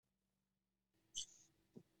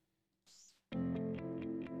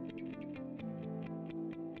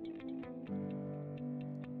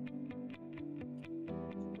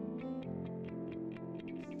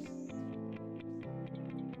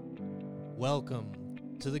Welcome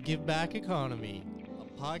to the Give Back Economy, a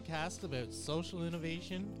podcast about social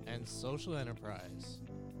innovation and social enterprise.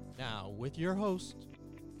 Now, with your host,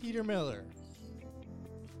 Peter Miller.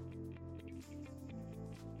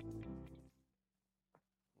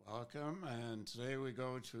 Welcome, and today we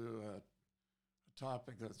go to a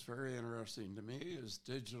topic that's very interesting to me is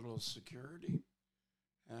digital security.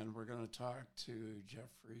 And we're going to talk to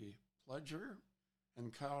Jeffrey Pledger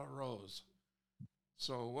and Kyle Rose.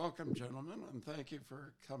 So welcome, gentlemen, and thank you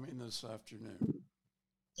for coming this afternoon.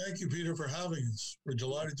 Thank you, Peter, for having us. We're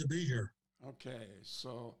delighted to be here. Okay,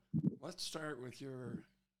 so let's start with your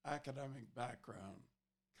academic background.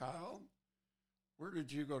 Kyle, where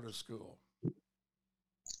did you go to school?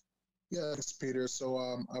 Yes, Peter. So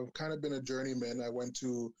I've kind of been a journeyman. I went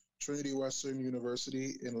to Trinity Western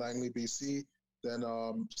University in Langley, BC, then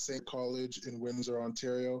St. College in Windsor,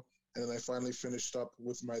 Ontario, and then I finally finished up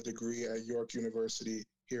with my degree at York University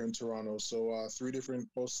here in Toronto. So 3 different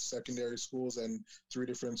post-secondary schools and 3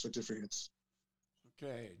 different certificates.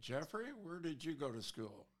 Okay, Jeffrey, where did you go to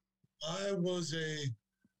school? I was a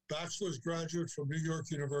bachelor's graduate from New York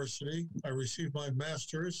University. I received my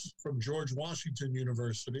master's from George Washington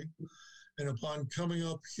University. And upon coming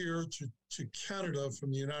up here to Canada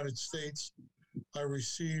from the United States, I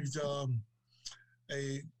received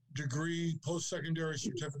a degree, post-secondary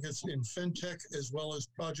certificates in FinTech, as well as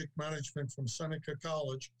project management from Seneca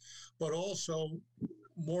College, but also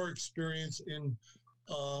more experience in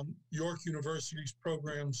York University's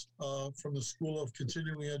programs from the School of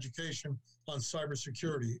Continuing Education on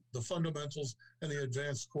cybersecurity, the fundamentals and the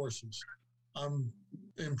advanced courses. I'm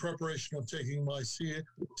in preparation of taking my CISSP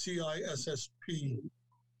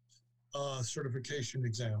certification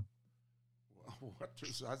exam. Well, what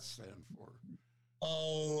does that stand for?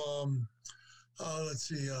 Let's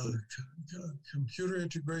see, Computer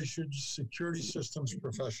Integration Security Systems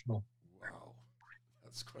Professional. Wow,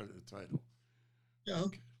 that's quite a title. Yeah.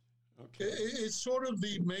 Okay. It's sort of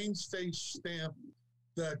the mainstay stamp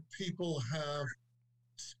that people have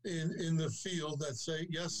in the field that say,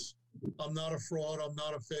 yes, I'm not a fraud, I'm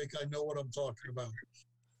not a fake, I know what I'm talking about.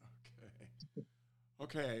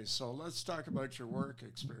 Okay, so let's talk about your work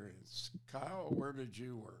experience. Kyle, where did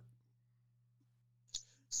you work?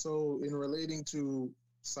 So in relating to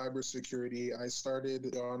cybersecurity, I started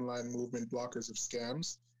the online movement Blockers of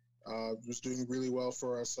Scams. Was doing really well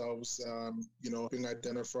for ourselves, helping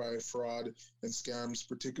identify fraud and scams,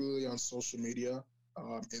 particularly on social media,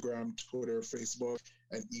 Instagram, Twitter, Facebook,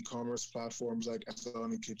 and e-commerce platforms like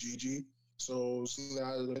Amazon and Kijiji. So seeing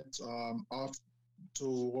that off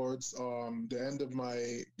towards the end of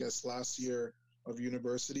my, last year of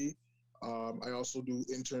university, I also do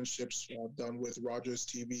internships done with Rogers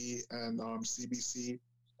TV and CBC.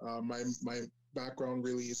 My background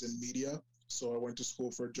really is in media. So I went to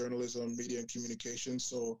school for journalism, media, and communication.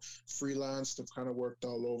 So freelance, I've kind of worked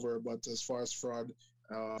all over. But as far as fraud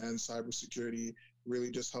and cybersecurity,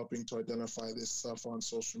 really just helping to identify this stuff on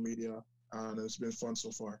social media. And it's been fun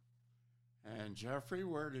so far. And Jeffrey,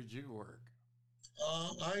 where did you work?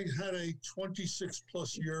 I had a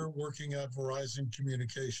 26-plus year working at Verizon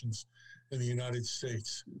Communications in the United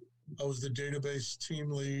States. I was the database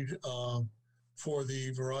team lead for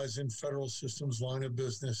the Verizon Federal Systems line of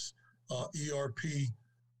business, ERP,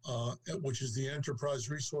 which is the Enterprise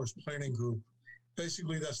Resource Planning Group.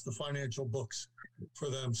 Basically, that's the financial books for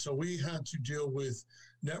them. So we had to deal with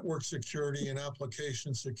network security and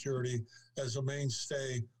application security as a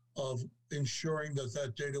mainstay of ensuring that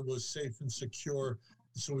that data was safe and secure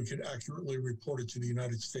so we could accurately report it to the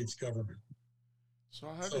United States government. So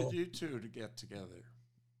how did you two to get together?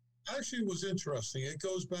 Actually, it was interesting. It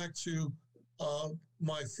goes back to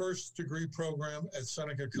my first degree program at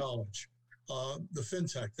Seneca College, the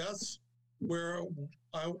FinTech. That's where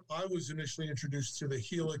I was initially introduced to the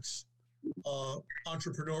Helix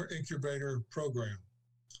Entrepreneur Incubator program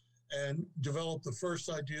and developed the first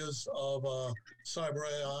ideas of cyber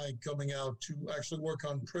AI coming out to actually work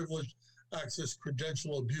on privileged access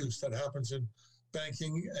credential abuse that happens in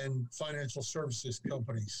banking and financial services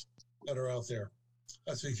companies that are out there.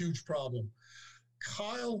 That's a huge problem.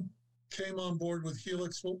 Kyle came on board with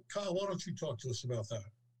Helix. Well, Kyle, why don't you talk to us about that?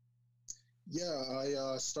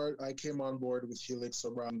 Yeah, I came on board with Helix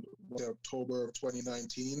around October of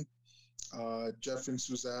 2019. Jeff and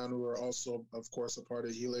Suzanne were also, of course, a part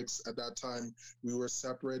of Helix. At that time, we were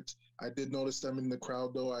separate. I did notice them in the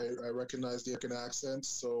crowd, though. I recognized the American accents.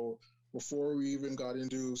 So before we even got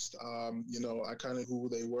introduced, I kind of knew who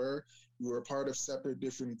they were. We were part of separate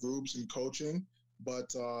different groups and coaching,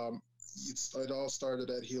 but it all started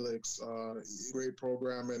at Helix. Great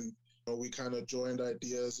program, and we kind of joined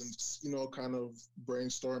ideas and, kind of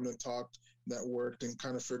brainstormed and talked, networked, and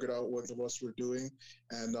kind of figured out what of us were doing.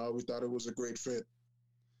 And we thought it was a great fit.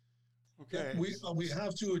 Okay. We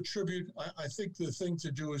have to attribute, I think the thing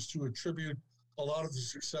to do is to attribute a lot of the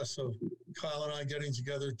success of Kyle and I getting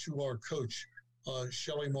together to our coach,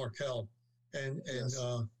 Shelly Markell, and Yes.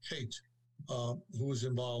 Kate, who was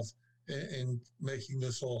involved in making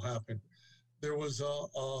this all happen. There was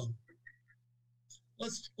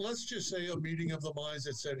let's just say a meeting of the minds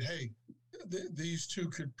that said, hey, these two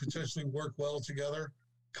could potentially work well together.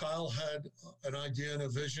 Kyle had an idea and a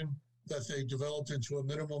vision that they developed into a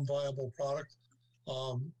minimum viable product.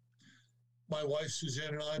 My wife,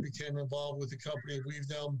 Suzanne, and I became involved with the company. We've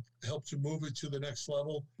now helped to move it to the next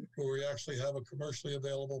level where we actually have a commercially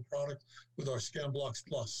available product with our ScanBlocks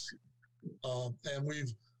Plus. And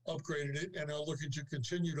we've upgraded it and are looking to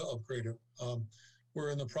continue to upgrade it. We're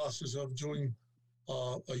in the process of doing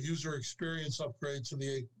a user experience upgrade to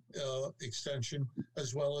the extension,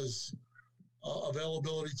 as well as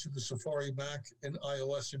availability to the Safari Mac and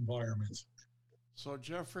iOS environments. So,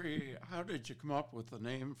 Jeffrey, how did you come up with the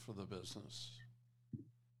name for the business?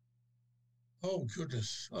 Oh,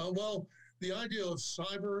 goodness. Well, the idea of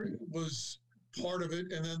cyber was part of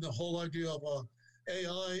it, and then the whole idea of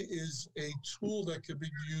AI is a tool that can be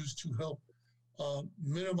used to help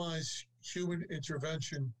minimize human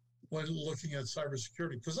intervention when looking at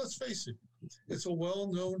cybersecurity. Because let's face it, it's a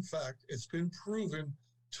well-known fact. It's been proven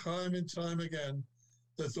time and time again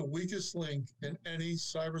that the weakest link in any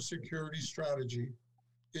cybersecurity strategy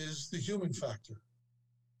is the human factor.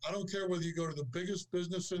 I don't care whether you go to the biggest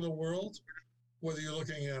business in the world, whether you're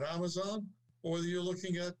looking at Amazon, or whether you're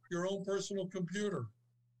looking at your own personal computer.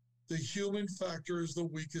 The human factor is the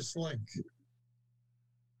weakest link.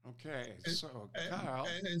 Okay, so Kyle.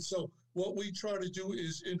 And so what we try to do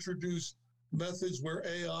is introduce methods where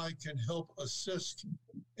AI can help assist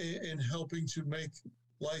in helping to make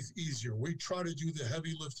life easier. We try to do the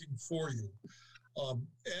heavy lifting for you.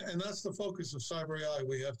 And that's the focus of Cyber AI.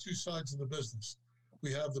 We have two sides of the business.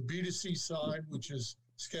 We have the B2C side, which is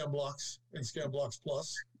ScanBlocks and ScanBlocks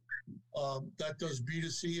Plus. That does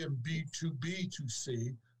B2C and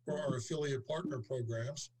B2B2C for our affiliate partner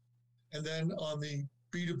programs. And then on the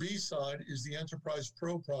B2B side is the Enterprise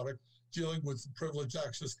Pro product dealing with privileged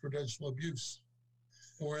access credential abuse.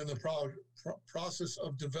 And we're in the process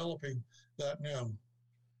of developing that now.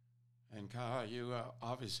 And Kyle, you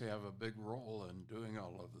obviously have a big role in doing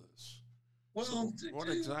all of this. Well, so what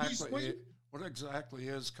exactly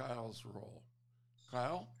is Kyle's role?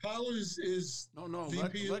 Kyle? Kyle is No,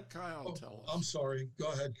 let Kyle tell us. I'm sorry.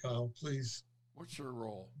 Go ahead, Kyle, please. What's your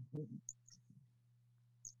role?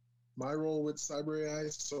 My role with Cyber AI,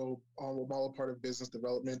 so I'm all a part of business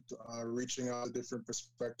development, reaching out to different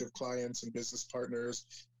prospective clients and business partners,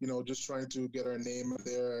 just trying to get our name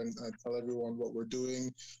there and tell everyone what we're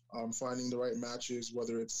doing, finding the right matches,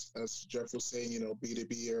 whether it's, as Jeff was saying,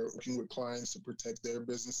 B2B, or working with clients to protect their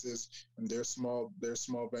businesses and their small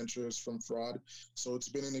ventures from fraud. So it's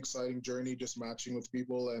been an exciting journey, just matching with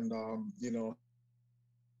people and,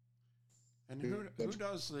 And who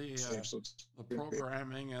does the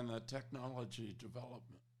programming and the technology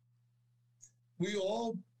development?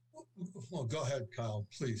 Well, go ahead, Kyle,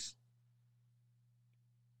 please.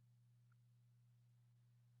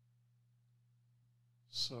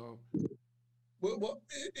 So, well,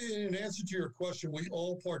 in answer to your question, we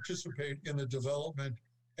all participate in the development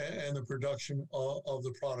and the production of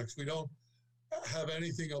the products. We don't have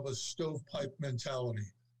anything of a stovepipe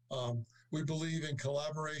mentality. We believe in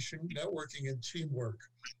collaboration, networking, and teamwork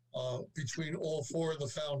between all four of the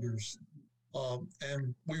founders.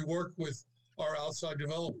 And we work with our outside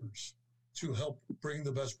developers to help bring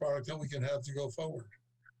the best product that we can have to go forward.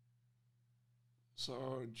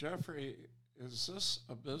 So, Jeffrey, is this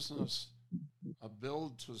a business, a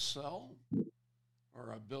build to sell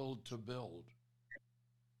or a build to build?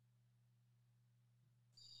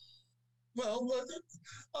 Well,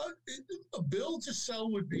 a build to sell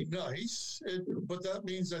would be nice, but that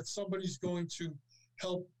means that somebody's going to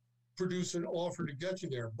help produce an offer to get you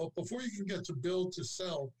there. But before you can get to build to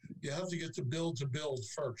sell, you have to get to build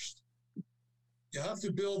first. You have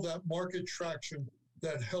to build that market traction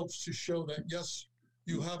that helps to show that, yes,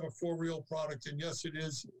 you have a for real product, and yes, it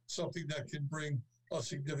is something that can bring a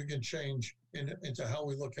significant change into how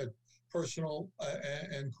we look at personal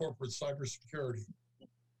and corporate cybersecurity.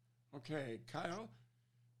 Okay, Kyle,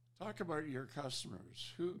 talk about your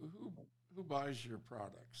customers. Who buys your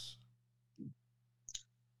products?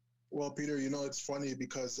 Well, Peter, it's funny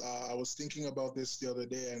because I was thinking about this the other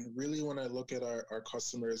day, and really, when I look at our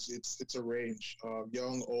customers, it's a range: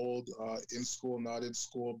 young, old, in school, not in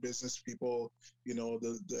school, business people,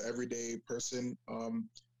 the everyday person.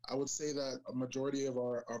 I would say that a majority of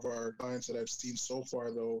our clients that I've seen so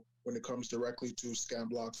far, though, when it comes directly to Scam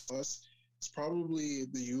Block Plus, it's probably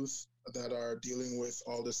the youth that are dealing with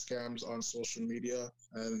all the scams on social media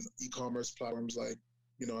and e-commerce platforms like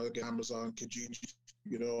Amazon, Kijiji.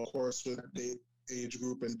 Of course, with the age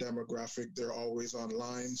group and demographic, they're always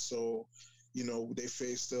online. So, they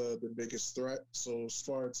face the biggest threat. So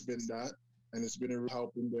far, it's been that, and it's been a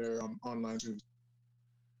help in their online too.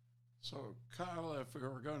 So, Kyle, if we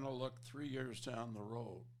were going to look 3 years down the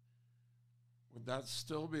road, would that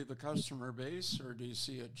still be the customer base, or do you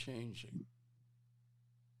see it changing?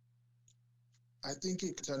 I think it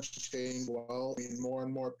could potentially change well. I mean, more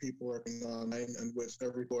and more people are being online, and with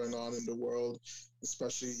everything going on in the world,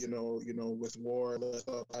 especially with war, everyone's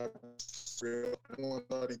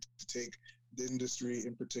starting to take the industry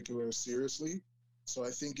in particular seriously. So I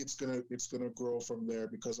think it's gonna grow from there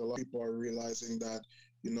because a lot of people are realizing that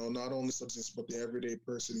not only subsistence but the everyday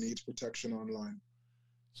person needs protection online.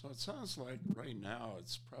 So it sounds like right now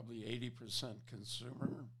it's probably 80%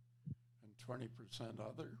 consumer and 20%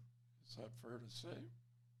 other. Is that fair to say?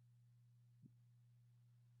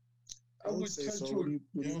 I would say so. What do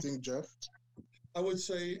you think, Jeff? I would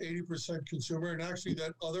say 80% consumer, and actually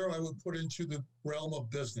that other I would put into the realm of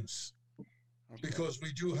business. Okay. Because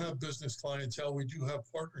we do have business clientele, we do have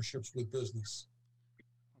partnerships with business.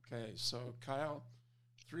 Okay, so Kyle,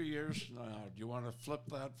 3 years from now, do you want to flip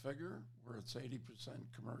that figure where it's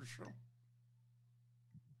 80% commercial?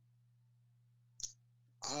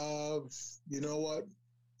 You know what?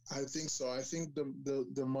 I think so. I think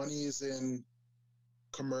the money is in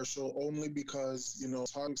commercial only because,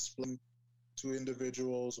 it's hard to explain to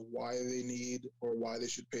individuals why they need or why they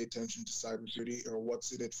should pay attention to cybersecurity or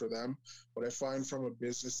what's in it for them. But I find from a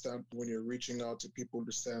business standpoint, when you're reaching out to people who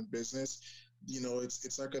understand business,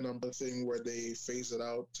 it's like a number thing where they phase it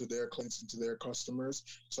out to their clients and to their customers.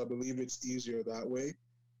 So I believe it's easier that way.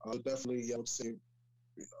 Definitely, I would say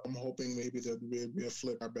I'm hoping maybe there'll be a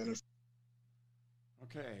flip our benefit.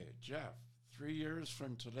 Okay, Jeff, 3 years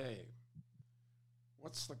from today,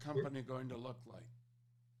 what's the company going to look like?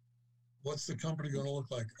 What's the company going to look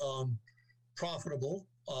like? Profitable,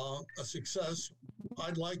 a success.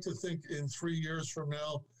 I'd like to think in 3 years from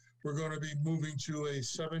now, we're going to be moving to a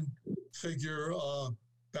 7-figure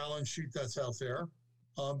balance sheet that's out there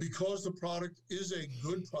because the product is a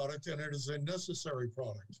good product and it is a necessary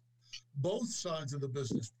product. Both sides of the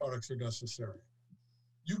business products are necessary.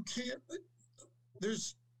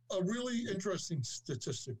 There's a really interesting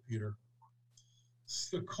statistic, Peter.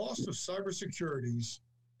 The cost of cybersecurity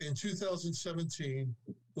in 2017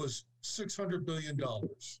 was $600 billion.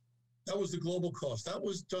 That was the global cost. That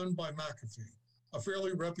was done by McAfee, a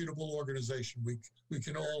fairly reputable organization. We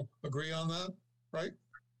can all agree on that, right?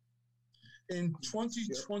 In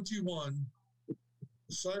 2021,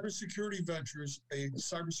 Cybersecurity Ventures, a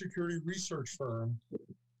cybersecurity research firm,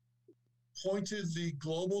 pointed the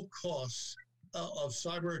global costs of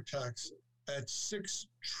cyber attacks at $6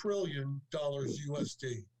 trillion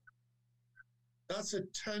USD. That's a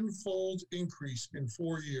 10-fold increase in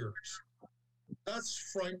 4 years. That's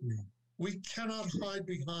frightening. We cannot hide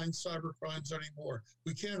behind cyber crimes anymore.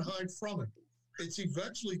 We can't hide from it. It's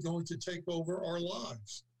eventually going to take over our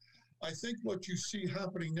lives. I think what you see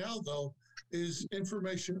happening now, though, is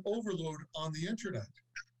information overload on the internet.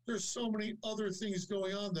 There's so many other things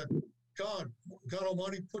going on that God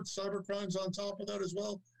Almighty put cyber crimes on top of that as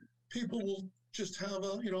well. People will just have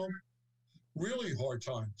really hard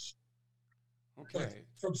times. Okay. But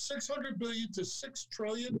from 600 billion to 6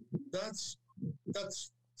 trillion, that's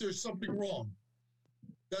there's something wrong.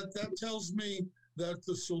 That tells me that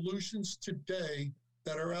the solutions today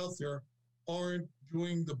that are out there aren't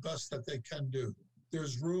doing the best that they can do.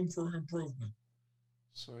 There's room for improvement.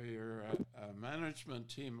 So you're a management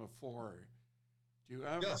team of 4. Do you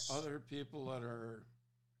have Yes. other people that are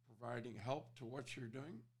providing help to what you're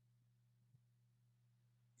doing?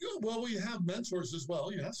 Yeah, well, we have mentors as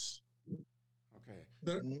well, yes. Okay.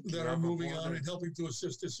 That are moving on and helping to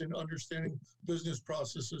assist us in understanding business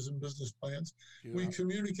processes and business plans. We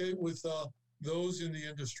communicate with those in the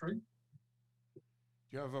industry. Do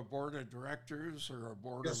you have a board of directors or a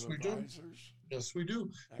board Yes, of we advisors? do. Yes, we do.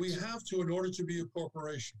 Excellent. We have to in order to be a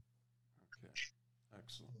corporation. Okay,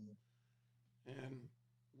 excellent. And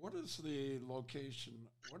what is the location?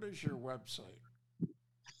 What is your website?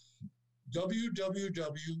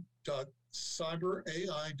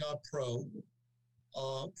 www.cyberai.pro.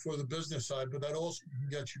 for the business side, but that also can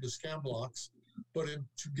get you to Scamblocks. But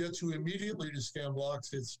to get you immediately to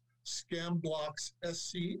Scamblocks, it's Scamblocks,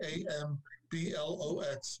 SCAMBLOX.io.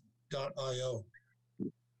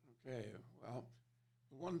 Okay, well,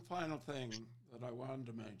 one final thing that I wanted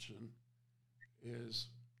to mention is,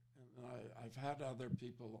 and I've had other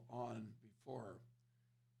people on before,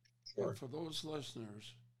 Sure. but for those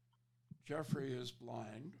listeners, Jeffrey is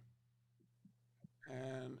blind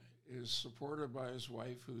and is supported by his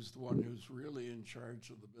wife, who's the one who's really in charge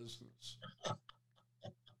of the business.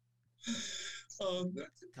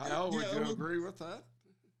 Kyle, would you agree with that?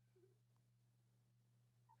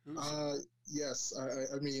 Yes.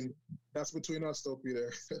 I mean, that's between us, though,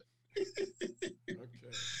 Peter.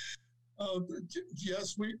 Okay.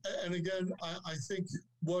 Yes, and again, I think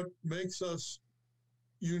what makes us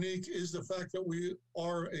unique is the fact that we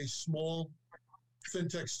are a small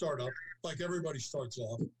fintech startup, like everybody starts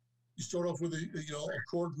off. You start off with a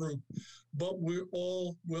core group, but we're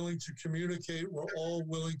all willing to communicate. We're all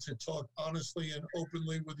willing to talk honestly and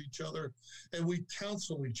openly with each other, and we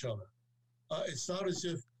counsel each other. It's not as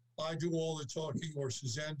if I do all the talking or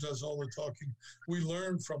Suzanne does all the talking. We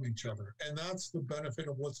learn from each other, and that's the benefit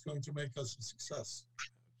of what's going to make us a success.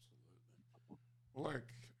 Absolutely. Look,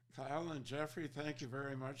 Kyle and Jeffrey, thank you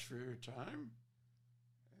very much for your time,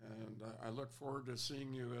 and I look forward to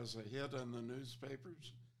seeing you as a hit in the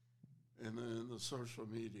newspapers and in the social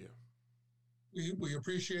media. We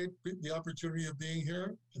appreciate the opportunity of being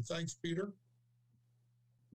here, and thanks, Peter.